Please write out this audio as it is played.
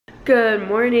Good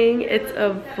morning. It's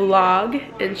a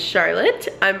vlog in Charlotte.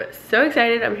 I'm so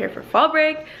excited. I'm here for fall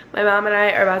break. My mom and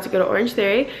I are about to go to Orange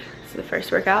Theory. This is the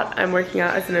first workout. I'm working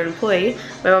out as an employee.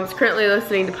 My mom's currently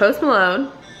listening to Post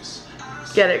Malone.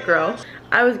 Get it, girl.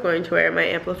 I was going to wear my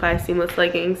Amplify seamless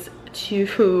leggings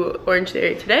to Orange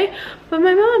Theory today, but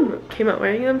my mom came out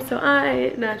wearing them, so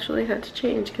I naturally had to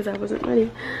change because I wasn't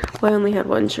ready. Well, I only had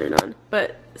one shirt on,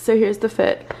 but so here's the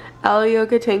fit. Aloe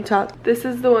Yoga tank top. This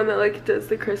is the one that like does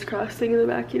the crisscross thing in the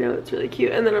back, you know, it's really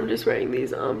cute. And then I'm just wearing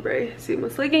these ombre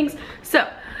seamless leggings. So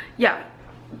yeah,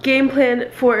 game plan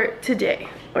for today.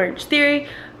 Orange Theory,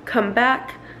 come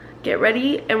back, get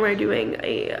ready, and we're doing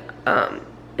a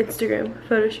Instagram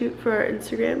photo shoot for our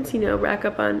Instagrams, you know, rack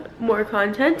up on more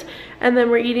content. And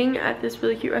then we're eating at this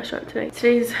really cute restaurant tonight.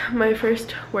 Today's my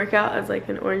first workout as like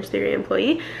an Orange Theory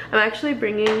employee. I'm actually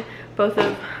bringing both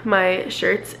of my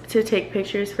shirts to take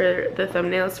pictures for the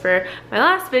thumbnails for my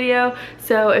last video.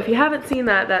 So if you haven't seen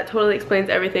that, that totally explains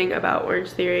everything about Orange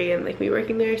Theory and like me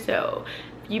working there. So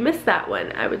if you missed that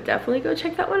one, I would definitely go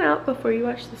check that one out before you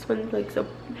watch this one. Like, so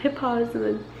hit pause and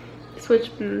then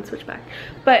switch and then switch back.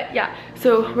 But yeah,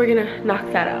 so we're gonna knock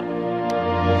that out.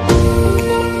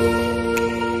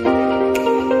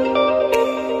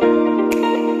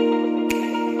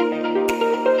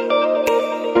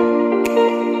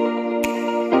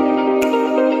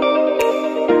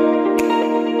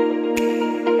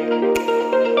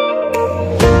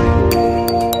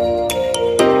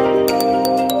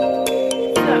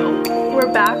 So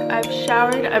we're back. I've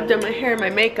showered, I've done my hair and my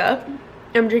makeup.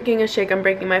 I'm drinking a shake. I'm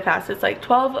breaking my fast. It's like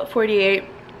 12:48,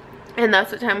 and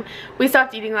that's what time we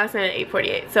stopped eating last night at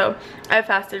 8:48. So I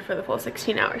fasted for the full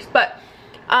 16 hours. But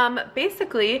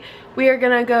basically, we are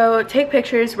gonna go take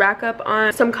pictures, rack up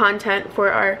on some content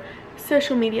for our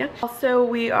social media. Also,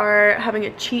 we are having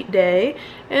a cheat day,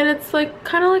 and it's like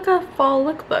kind of like a fall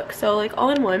lookbook, so like all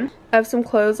in one. I have some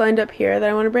clothes lined up here that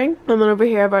I want to bring, and then over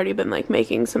here I've already been like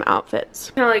making some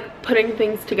outfits, kind of like putting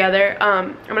things together.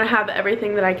 I'm gonna have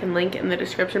everything that I can link in the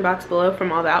description box below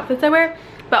from all the outfits I wear,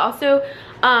 but also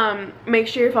make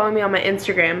sure you're following me on my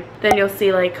Instagram, then you'll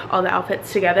see like all the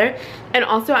outfits together. And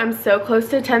also, I'm so close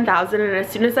to 10,000, and as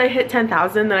soon as I hit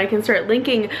 10,000, then I can start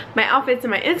linking my outfits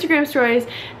in my Instagram stories,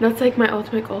 and that's like my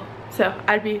ultimate goal. So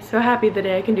I'd be so happy the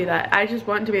day I can do that. I just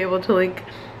want to be able to link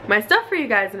my stuff for you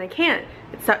guys, and I can't.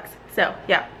 It sucks. So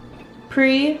yeah,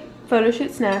 pre-photo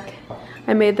shoot snack.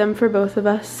 I made them for both of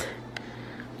us.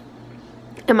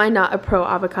 Am I not a pro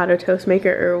avocado toast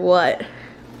maker or what?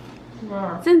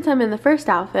 Yeah. Since I'm in the first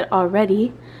outfit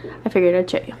already, I figured I'd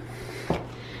show you.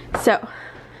 So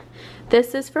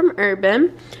this is from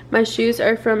Urban. My shoes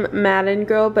are from Madden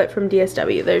Girl, but from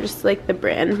DSW. They're just like the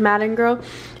brand Madden Girl.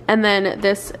 And then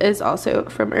this is also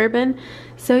from Urban.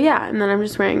 So yeah, and then I'm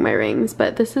just wearing my rings.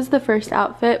 But this is the first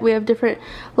outfit. We have different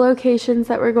locations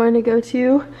that we're going to go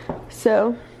to.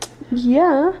 So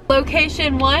yeah.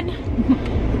 Location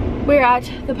 1, we're at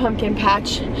the pumpkin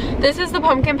patch. This is the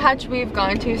pumpkin patch we've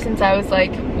gone to since I was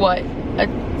like, what?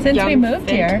 Since we moved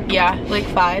here. Yeah, like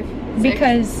 5, 6.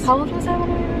 Because how old was I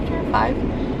when we moved here? 5?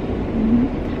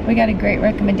 Mm-hmm. We got a great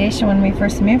recommendation when we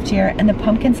first moved here, and the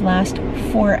pumpkins last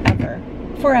forever.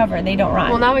 Forever, they don't rot.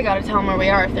 Well, now we gotta tell them where we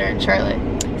are if they're in Charlotte.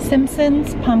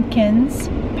 Simpson's Pumpkins,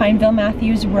 Pineville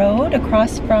Matthews Road,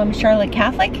 across from Charlotte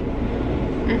Catholic.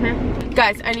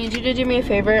 Guys, I need you to do me a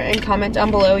favor and comment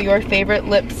down below your favorite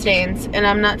lip stains. And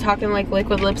I'm not talking like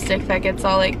liquid lipstick that gets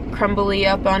all like crumbly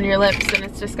up on your lips and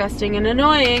it's disgusting and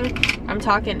annoying. I'm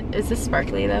talking, is this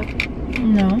sparkly though?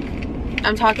 No.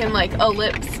 I'm talking like a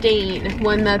lip stain,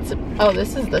 one that's, oh,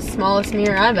 this is the smallest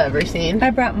mirror I've ever seen.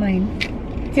 I brought mine.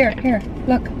 Here,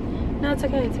 look. No, it's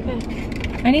okay, it's okay.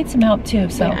 I need some help too,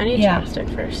 so wait, I need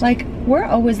chapstick first. Like, we're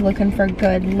always looking for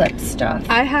good lip stuff.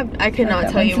 I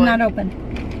cannot tell you what. It's not open.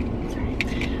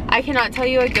 Sorry. I cannot tell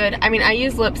you a good, I mean, I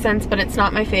use Lip Sense, but it's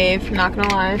not my fave, not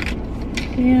gonna lie.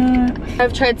 Yeah.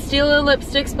 I've tried Stila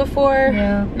lipsticks before.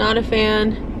 Yeah. Not a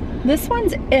fan. This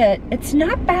one's it. It's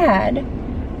not bad.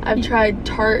 I've tried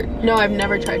Tarte. No, I've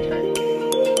never tried Tarte.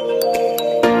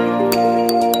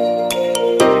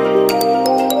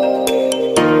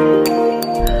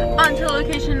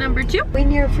 Number 2. We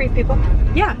near Free People?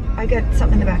 Yeah. I got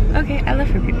something in the back. Okay, I love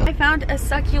Free People. I found a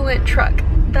succulent truck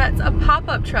that's a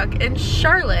pop-up truck in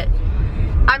Charlotte.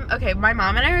 Okay, my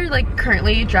mom and I are like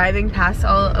currently driving past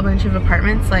a bunch of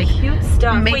apartments, like cute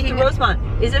stuff. Wait, the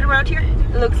Rosemont, is it around here?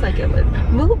 It looks like it would.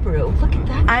 Moobrew, look at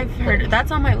that. I've heard it.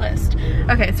 That's on my list.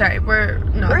 Okay, sorry, we're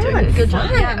doing a good job.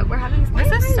 Yeah, we're having.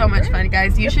 This is so much fun,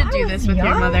 guys. You should do this with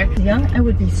your mother. Young, I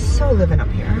would be so living up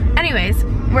here. Anyways,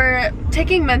 we're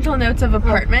taking mental notes of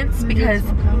apartments because,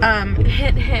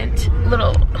 hint, hint,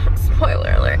 little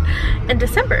spoiler alert. In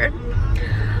December,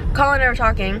 Colin and I were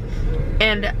talking.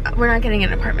 And we're not getting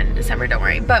an apartment in December, don't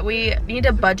worry. But we need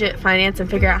to budget, finance, and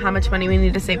figure out how much money we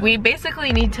need to save. We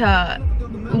basically need to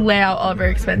lay out all of our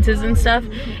expenses and stuff.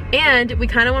 And we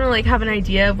kind of want to like have an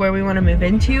idea of where we want to move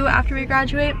into after we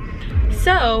graduate.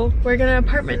 So we're gonna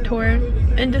apartment tour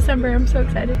in December. I'm so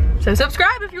excited. So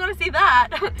subscribe if you want to see that.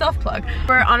 Self plug.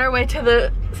 We're on our way to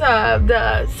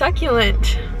the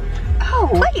succulent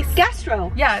place.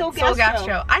 Gastro. Yeah, Soul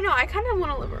Gastro. I know, I kind of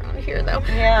want to live around here though.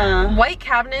 Yeah. White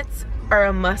cabinets are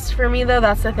a must for me though,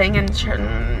 that's the thing,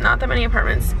 and not that many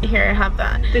apartments here have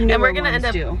that. And we're gonna end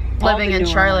up living in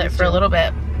Charlotte for a little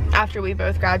bit after we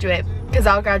both graduate, because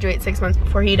I'll graduate 6 months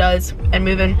before he does and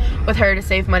move in with her to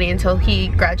save money until he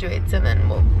graduates, and then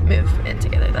we'll move in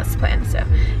together. That's the plan. So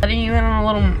letting you in on a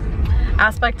little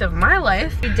aspect of my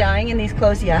life. You're dying in these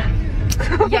clothes, yeah.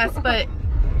 Yes, but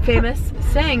famous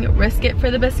saying, risk it for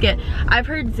the biscuit. I've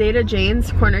heard Zeta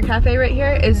Jane's Corner Cafe right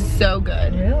here is so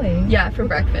good. Really? Yeah, for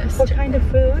breakfast. What kind of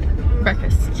food?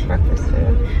 Breakfast. Breakfast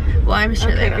food. Well, I'm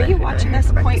sure. Okay, are you watching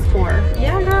this? Point 4.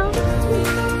 Yeah, no.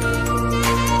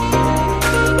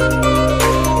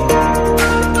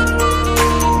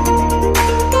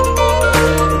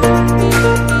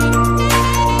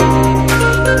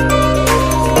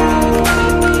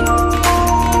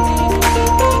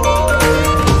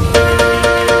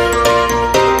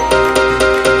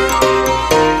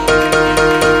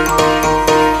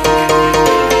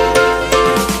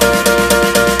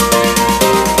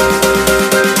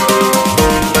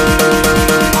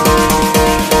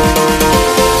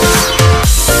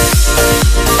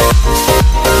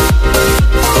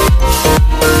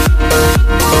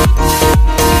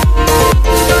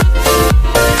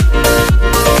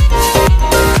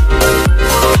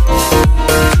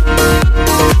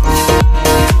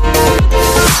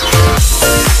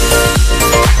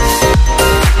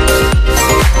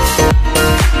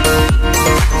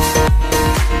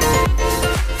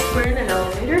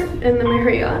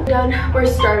 We're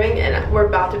starving and we're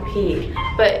about to pee.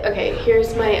 But okay,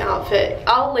 here's my outfit.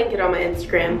 I'll link it on my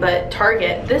Instagram, but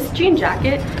Target, this jean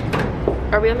jacket,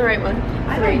 are we on the right one?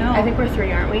 I don't know. I think we're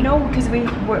 3, aren't we? No, because we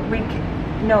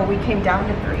came down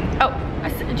to 3. Oh,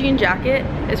 a jean jacket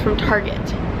is from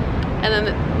Target. And then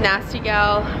the Nasty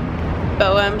Gal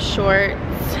Bohem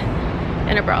shorts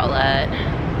and a bralette.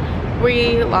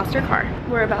 We lost our car.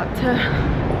 We're about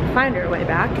to find our way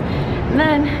back and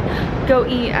then go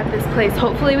eat at this place.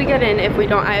 Hopefully we get in. If we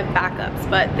don't, I have backups,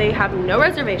 but they have no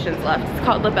reservations left. It's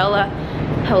called La Bella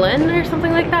Helen or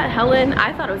something like that. Helen,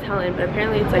 I thought it was Helen, but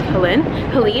apparently it's like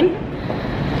Helene.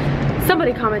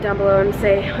 Somebody comment down below and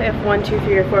say if 1, 2,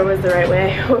 3, or 4 was the right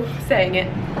way of saying it.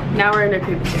 Now we're in a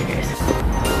creepy staircase.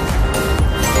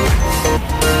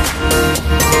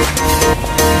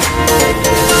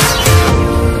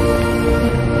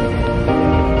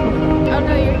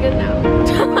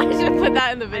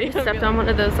 That in the video. I stepped on one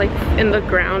of those like in the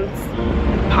ground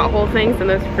pothole things and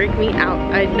those freak me out.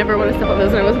 I never want to step on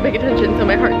those and I wasn't paying attention, so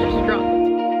my heart just dropped.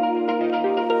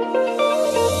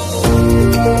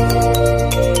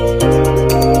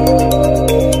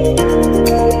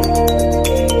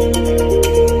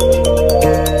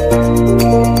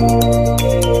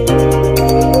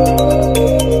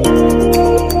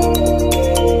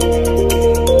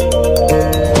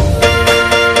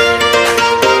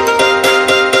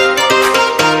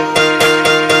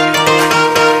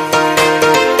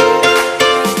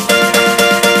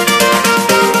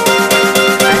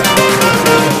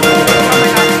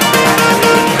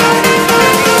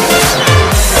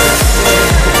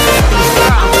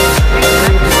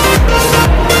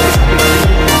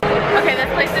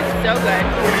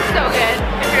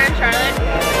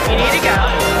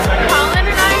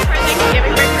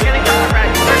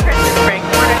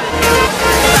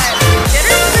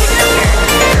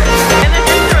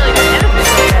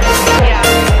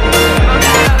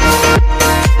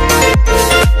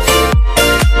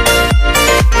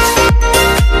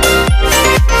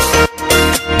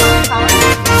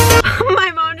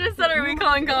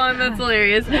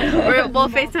 We'll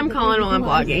FaceTime Colin while I'm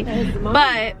vlogging.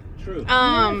 But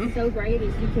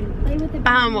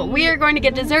we are going to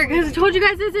get dessert because I told you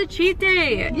guys it's a cheat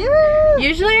day. Yeah.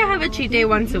 Usually I have a cheat day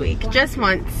once a week, just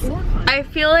once. I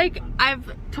feel like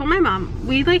I've told my mom,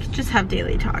 we like just have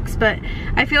daily talks, but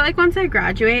I feel like once I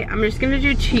graduate, I'm just gonna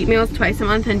do cheat meals twice a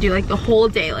month and do like the whole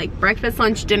day, like breakfast,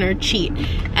 lunch, dinner, cheat,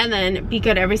 and then be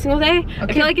good every single day. Okay.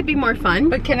 I feel like it'd be more fun.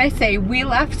 But can I say, we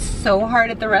laughed so hard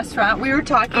at the restaurant. We were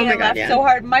talking and laughed so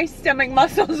hard. My stomach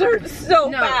muscles are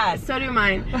so bad. So do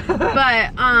mine.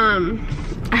 But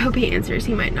I hope he answers,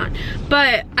 he might not.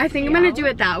 But I think I'm gonna do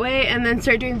it that way and then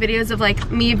start doing videos of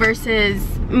like me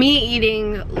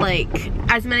eating like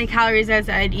as many calories as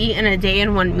I'd eat in a day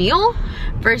in one meal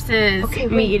versus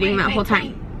me eating that whole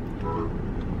time.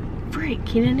 Freak,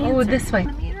 he didn't answer. Oh, this way.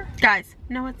 Guys,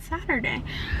 no, it's Saturday.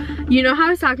 You know how I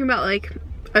was talking about like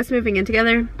us moving in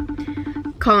together?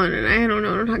 Colin and I don't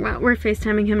know what I'm talking about. We're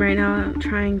FaceTiming him right now,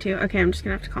 trying to. Okay, I'm just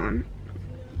gonna have to call him.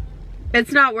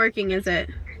 It's not working, is it?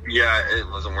 Yeah, it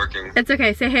wasn't working. It's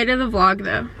okay. Say hey to the vlog,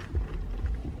 though.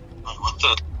 What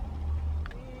the?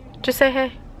 Just say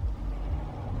hey.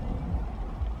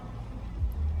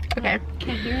 Okay.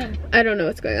 Can't hear him. I don't know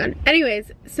what's going on.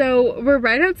 Anyways, so we're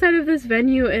right outside of this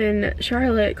venue in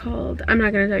Charlotte called, I'm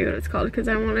not going to tell you what it's called because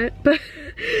I want it, but.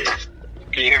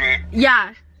 Can you hear me?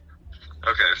 Yeah.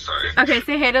 Okay, sorry. Okay,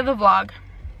 say hey to the vlog.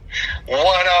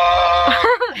 What up?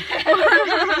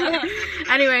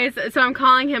 Anyways, so I'm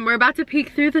calling him. We're about to peek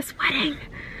through this wedding.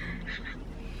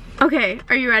 Okay,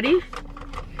 are you ready?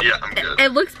 Yeah, I'm good.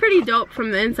 It looks pretty dope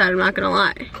from the inside, I'm not gonna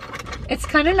lie. It's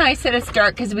kind of nice that it's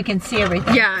dark because we can see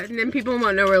everything. Yeah, and then people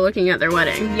won't know we're looking at their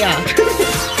wedding. Yeah.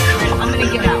 I'm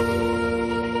gonna get out.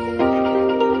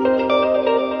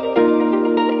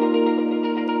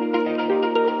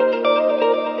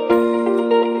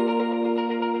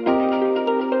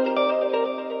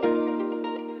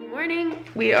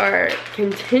 We are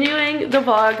continuing the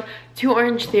vlog to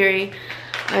Orange Theory.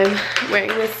 I'm wearing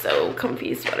this so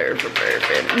comfy sweater from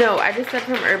Urban. No, I just said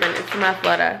from Urban. It's from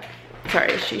Athleta.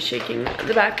 Sorry, she's shaking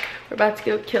the back. We're about to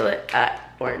go kill it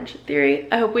at Orange Theory.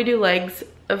 I hope we do legs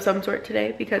of some sort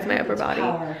today because my upper body.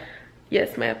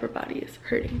 Yes, my upper body is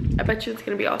hurting. I bet you it's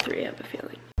gonna be all three, I have a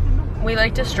feeling. We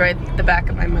like destroyed the back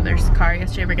of my mother's car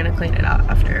yesterday. We're gonna clean it out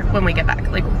after, when we get back,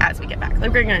 like as we get back.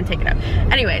 Like we're gonna take it out.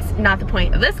 Anyways, not the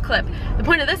point of this clip. The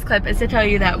point of this clip is to tell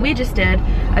you that we just did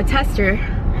a tester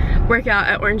workout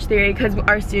at Orange Theory because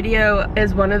our studio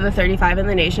is one of the 35 in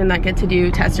the nation that get to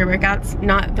do tester workouts.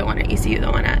 Not the one at ECU,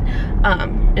 the one at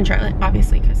in Charlotte,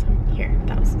 obviously, because I'm here.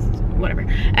 That was whatever.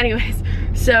 Anyways,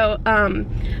 so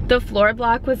the floor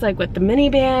block was like with the mini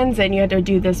bands and you had to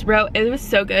do this row. It was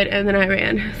so good. And then I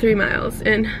ran 3 miles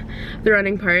in the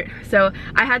running part, so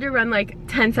I had to run like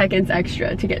 10 seconds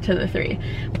extra to get to the 3.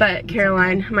 But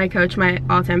Caroline, my coach, my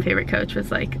all-time favorite coach,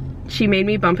 was like, she made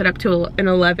me bump it up to an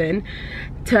 11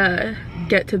 to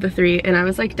get to the 3, and I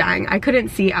was like dying. I couldn't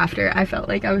see after. I felt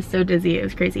like I was so dizzy, it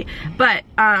was crazy. But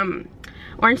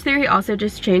Orange Theory also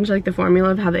just changed like the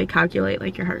formula of how they calculate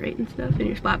like your heart rate and stuff and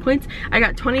your splat points. I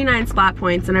got 29 splat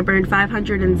points and I burned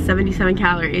 577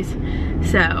 calories.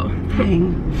 So,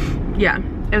 dang. Yeah,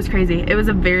 it was crazy. It was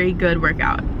a very good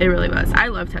workout. It really was. I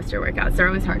love tester workouts. They're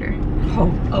always harder.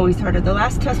 Oh, always harder. The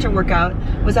last tester workout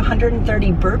was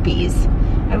 130 burpees.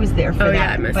 I was there for that.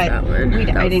 Yeah, I missed that one.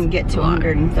 I didn't get to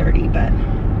 130, but.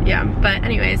 Yeah, but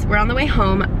anyways, we're on the way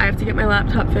home. I have to get my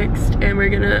laptop fixed and we're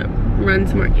gonna run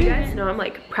some more. You guys know I'm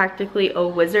like practically a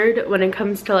wizard when it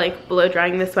comes to like blow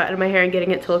drying the sweat out of my hair and getting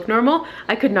it to look normal.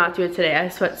 I could not do it today. I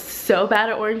sweat so bad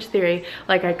at Orange Theory,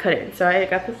 like I couldn't. So I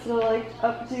got this little like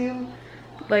updo,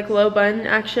 like low bun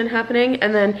action happening,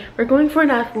 and then we're going for an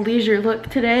athleisure look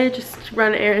today, just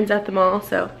run errands at the mall,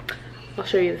 so I'll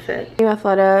show you the fit. New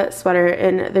Athleta sweater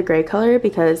in the gray color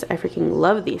because I freaking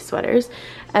love these sweaters.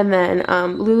 And then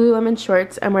Lululemon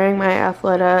shorts. I'm wearing my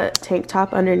Athleta tank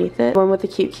top underneath it. One with a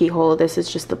cute keyhole. This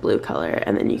is just the blue color,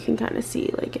 and then you can kind of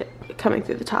see like it coming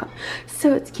through the top.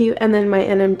 So it's cute. And then my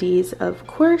NMDs, of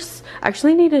course. I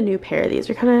actually need a new pair. These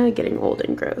are kind of getting old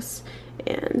and gross,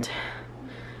 and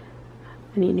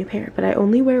I need a new pair. But I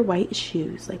only wear white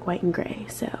shoes, like white and gray,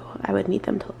 so I would need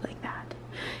them to look like that.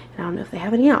 And I don't know if they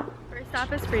have any out. First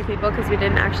stop is Free People because we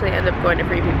didn't actually end up going to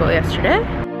Free People yesterday.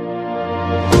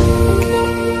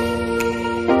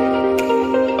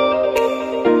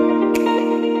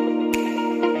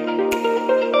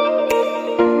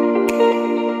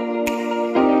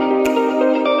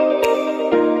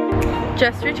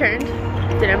 Just returned,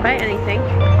 didn't buy anything.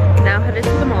 Now headed to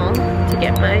the mall to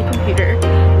get my computer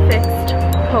fixed,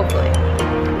 hopefully.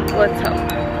 Let's hope.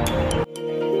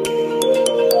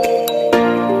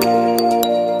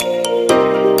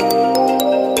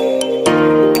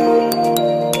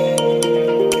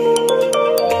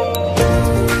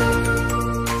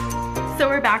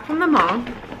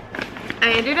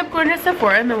 ended up going to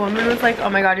Sephora and the woman was like, oh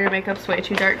my god, your makeup's way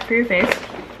too dark for your face.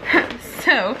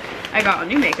 So I got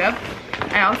new makeup.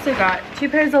 I also got 2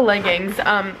 pairs of leggings that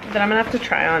I'm gonna have to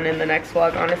try on in the next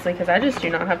vlog, honestly, because I just do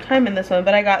not have time in this one.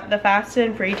 But I got the Fast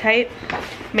and Free tight,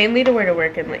 mainly to wear to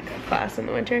work in like class in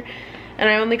the winter. And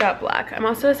I only got black. I'm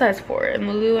also a size 4 in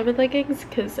Lululemon leggings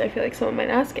because I feel like someone might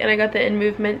ask. And I got the In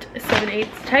Movement 7/8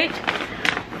 tight.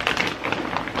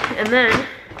 And then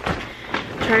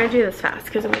I'm trying to do this fast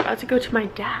because I'm about to go to my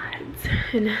dad's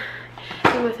and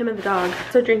go with him and the dog.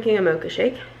 So drinking a mocha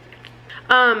shake.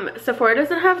 Sephora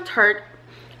doesn't have Tarte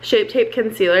Shape Tape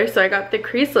concealer, so I got the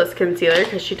creaseless concealer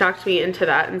because she talked me into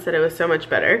that and said it was so much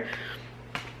better.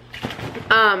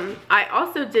 I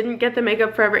also didn't get the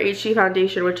Makeup Forever HD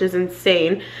foundation, which is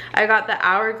insane. I got the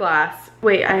Hourglass.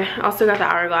 Wait, I also got the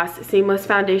Hourglass Seamless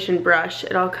Foundation Brush.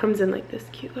 It all comes in like this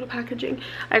cute little packaging.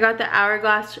 I got the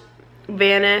Hourglass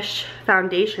Vanish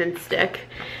Foundation Stick.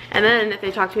 And then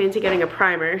they talked me into getting a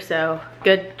primer, so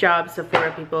good job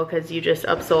Sephora people, because you just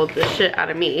upsold the shit out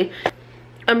of me.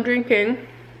 I'm drinking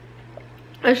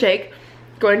a shake,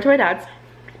 going to my dad's.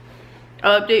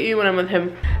 I'll update you when I'm with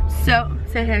him. So,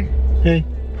 say hey. Hey.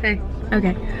 Hey.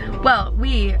 Okay. Well,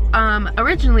 we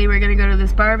originally were gonna go to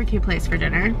this barbecue place for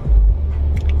dinner.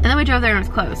 And then we drove there and it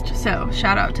was closed. So,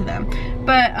 shout out to them.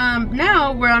 But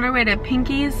now we're on our way to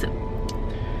Pinky's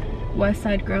West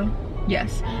Side Grill.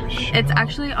 Yes. It's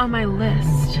actually on my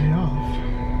list. Day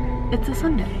off. It's a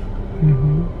Sunday.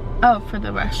 Mm-hmm. Oh, for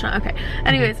the restaurant. Okay.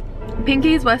 Anyways,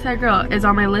 Pinky's West Side Grill is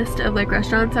on my list of like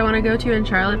restaurants I want to go to in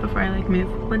Charlotte before I like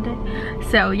move one day.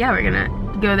 So yeah, we're gonna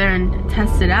go there and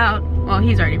test it out. Well,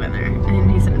 he's already been there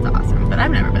and he said it's awesome, but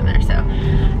I've never been there. So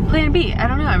plan B, I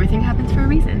don't know, everything happens for a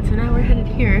reason. So now we're headed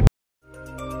here.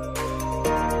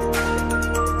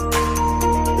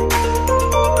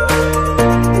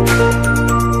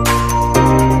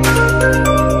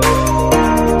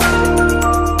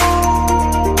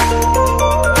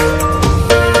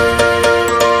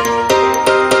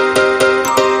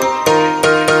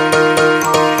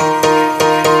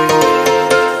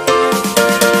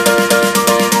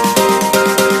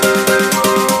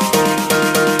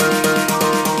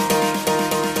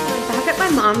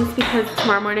 Because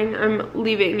tomorrow morning I'm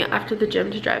leaving after the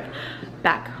gym to drive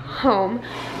back home,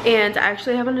 and I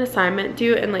actually have an assignment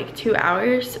due in like 2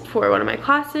 hours for one of my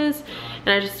classes, and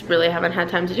I just really haven't had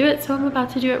time to do it, so I'm about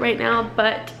to do it right now.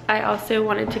 But I also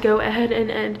wanted to go ahead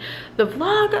and end the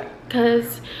vlog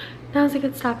because now's a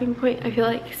good stopping point, I feel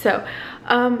like. So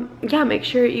yeah, make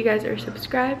sure you guys are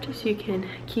subscribed so you can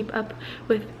keep up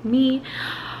with me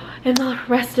and the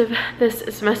rest of this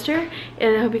semester.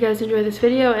 And I hope you guys enjoy this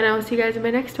video, and I will see you guys in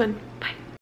my next one. Bye.